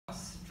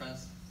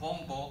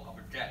Transformable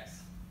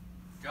Objects,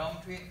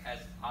 Geometry as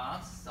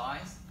Art,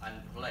 Science, and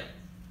Play,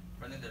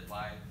 presented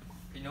by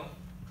Pino,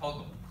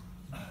 Trogu.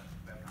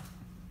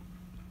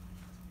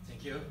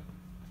 Thank you.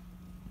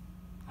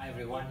 Hi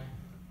everyone.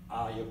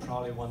 You're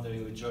probably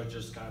wondering who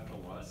Giorgio Scarpa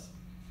was.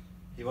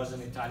 He was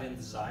an Italian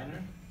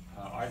designer,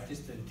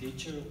 artist and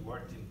teacher,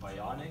 worked in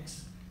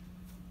bionics,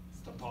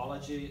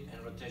 topology,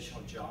 and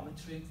rotational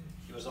geometry.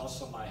 He was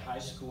also my high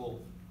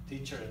school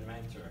teacher and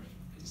mentor.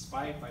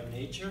 Inspired by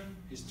nature,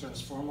 his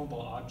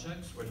transformable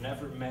objects were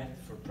never meant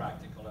for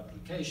practical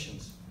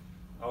applications.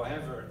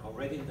 However,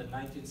 already in the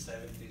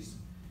 1970s,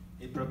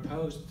 he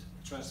proposed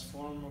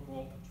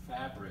transformable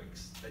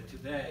fabrics that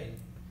today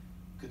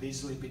could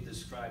easily be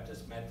described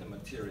as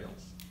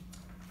metamaterials.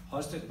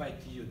 Hosted by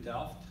TU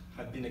Delft,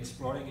 had been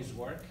exploring his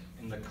work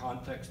in the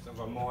context of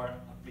a more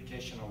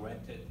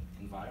application-oriented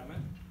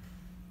environment.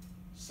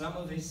 Some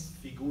of his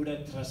figure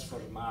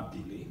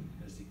transformabili,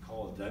 as he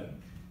called them,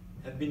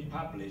 have been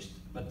published,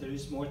 but there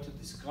is more to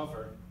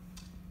discover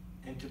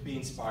and to be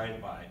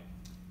inspired by.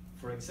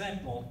 For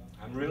example,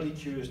 I'm really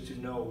curious to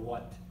know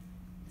what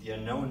the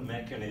unknown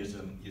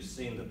mechanism you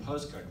see in the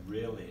postcard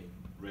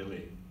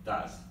really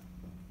does.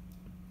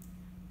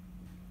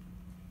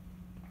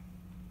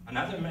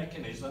 Another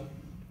mechanism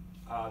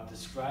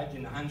described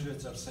in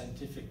hundreds of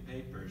scientific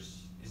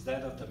papers is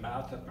that of the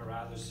mouth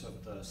apparatus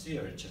of the sea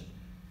urchin,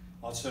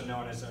 also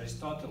known as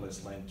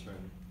Aristotle's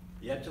lantern.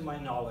 Yet to my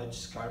knowledge,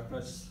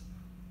 Scarpa's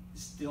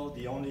is still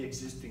the only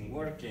existing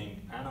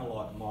working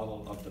analog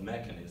model of the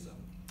mechanism.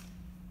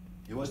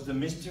 It was the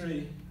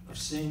mystery of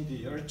seeing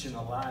the urchin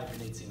alive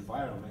in its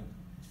environment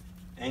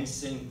and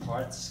seeing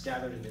parts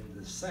scattered in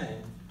the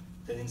sand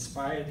that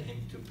inspired him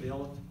to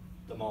build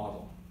the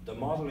model. The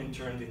model in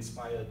turn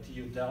inspired a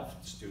TU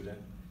Delft student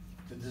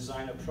to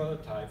design a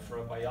prototype for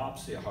a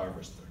biopsy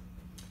harvester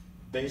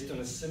based on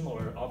a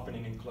similar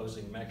opening and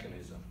closing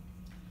mechanism.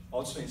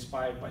 Also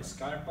inspired by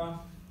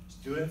Scarpa,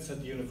 students at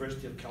the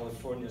University of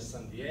California,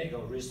 San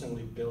Diego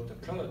recently built a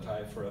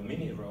prototype for a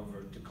mini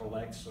rover to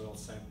collect soil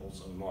samples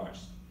on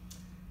Mars.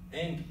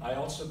 And I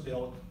also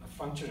built a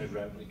functional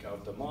replica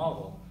of the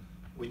model,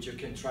 which you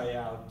can try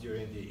out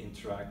during the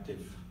interactive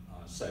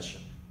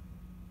session.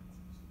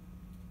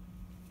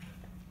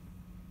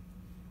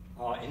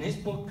 In his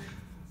book,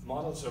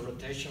 Models of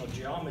Rotational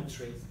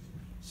Geometry,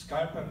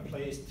 Scarpa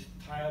placed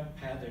tiled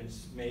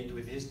patterns made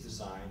with his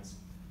designs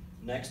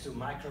next to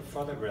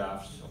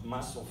microphotographs of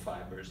muscle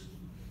fibers,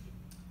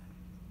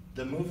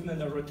 the movement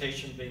of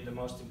rotation being the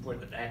most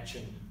important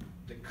action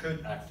that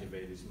could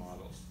activate these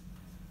models.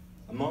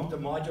 Among the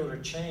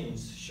modular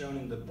chains shown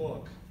in the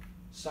book,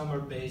 some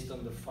are based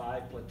on the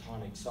 5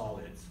 platonic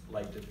solids,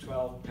 like the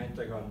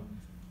 12-pentagon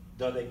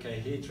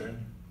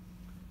dodecahedron,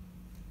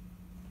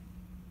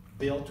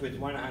 built with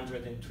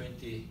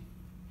 120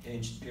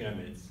 hinged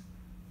pyramids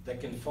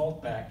that can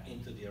fold back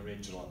into the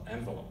original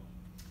envelope.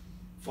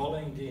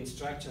 Following the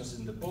instructions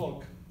in the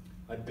book,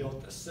 I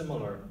built a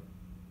similar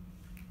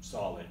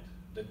solid,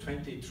 the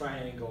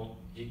 20-triangle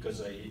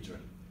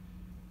icosahedron,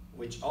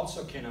 which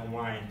also can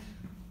unwind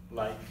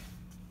like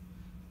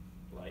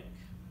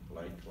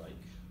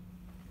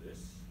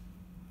this,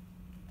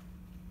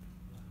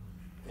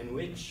 in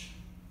which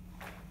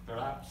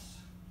perhaps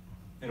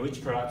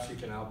you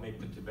can help me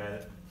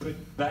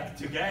put back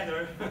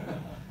together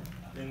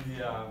in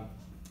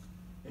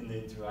the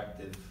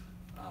interactive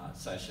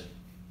session.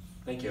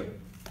 Thank you.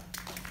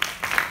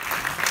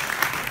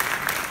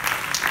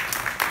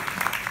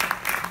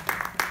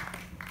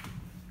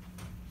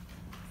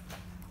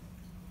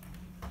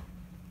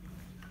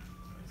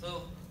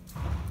 So,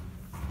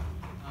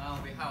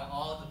 we have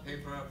all the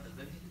paper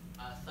presented.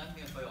 Thank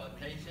you for your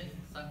attention.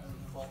 Thank you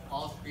for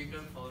all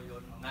speakers for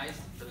your nice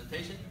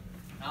presentation.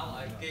 Now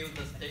I give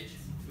the stage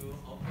to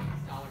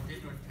our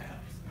dinner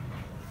tabs.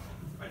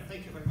 Right,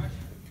 thank you very much.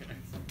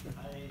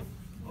 I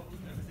hope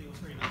everything was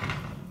very nice.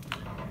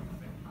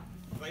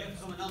 I have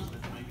some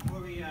announcements to make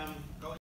before we